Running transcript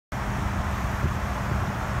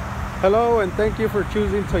Hello, and thank you for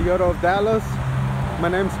choosing Toyota of Dallas. My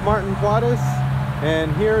name's Martin Juarez,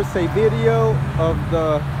 and here's a video of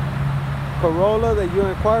the Corolla that you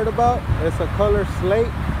inquired about. It's a color slate.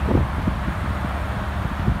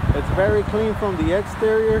 It's very clean from the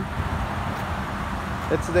exterior.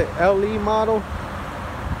 It's the LE model.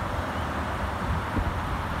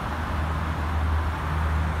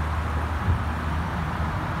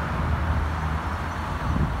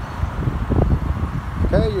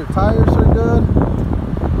 Okay, your tires are good.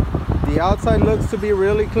 The outside looks to be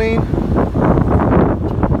really clean.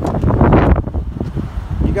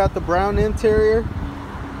 You got the brown interior.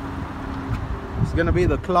 It's gonna be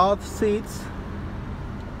the cloth seats.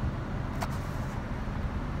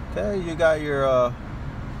 Okay, you got your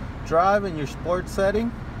drive and your sport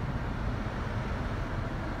setting.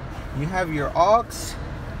 You have your aux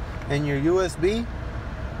and your USB.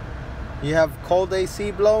 You have cold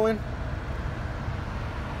AC blowing.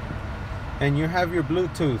 And you have your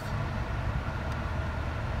Bluetooth.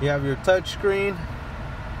 You have your touch screen.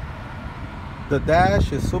 The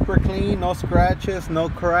dash is super clean, no scratches, no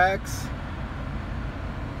cracks.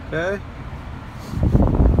 Okay.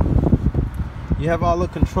 You have all the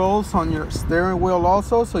controls on your steering wheel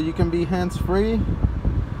also, so you can be hands-free.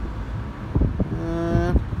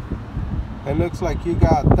 And it looks like you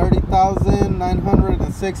got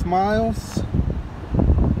 30,906 miles.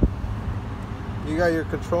 You got your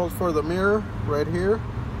controls for the mirror right here.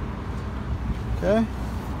 Okay.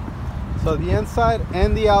 So the inside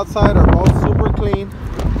and the outside are both super clean.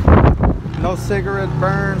 No cigarette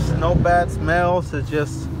burns, no bad smells. It's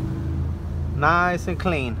just nice and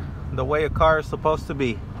clean, the way a car is supposed to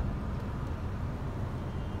be.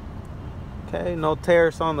 Okay, no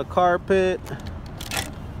tears on the carpet.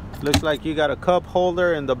 Looks like you got a cup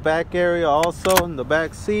holder in the back area also, in the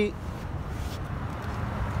back seat.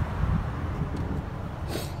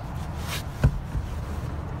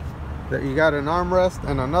 There you got an armrest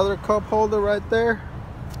and another cup holder right there.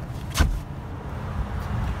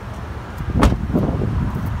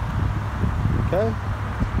 Okay,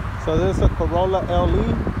 so this is a Corolla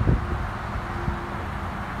LE.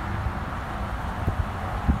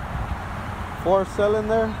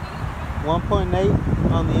 Four-cylinder,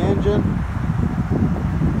 1.8 on the engine.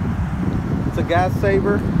 It's a gas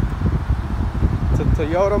saver. It's a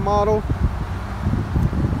Toyota model.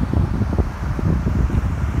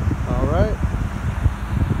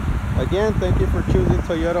 Again, thank you for choosing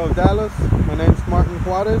Toyota of Dallas. My name is Martin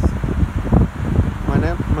Juarez.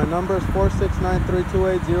 My number is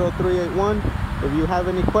 469-328-0381. If you have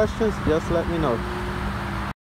any questions, just let me know.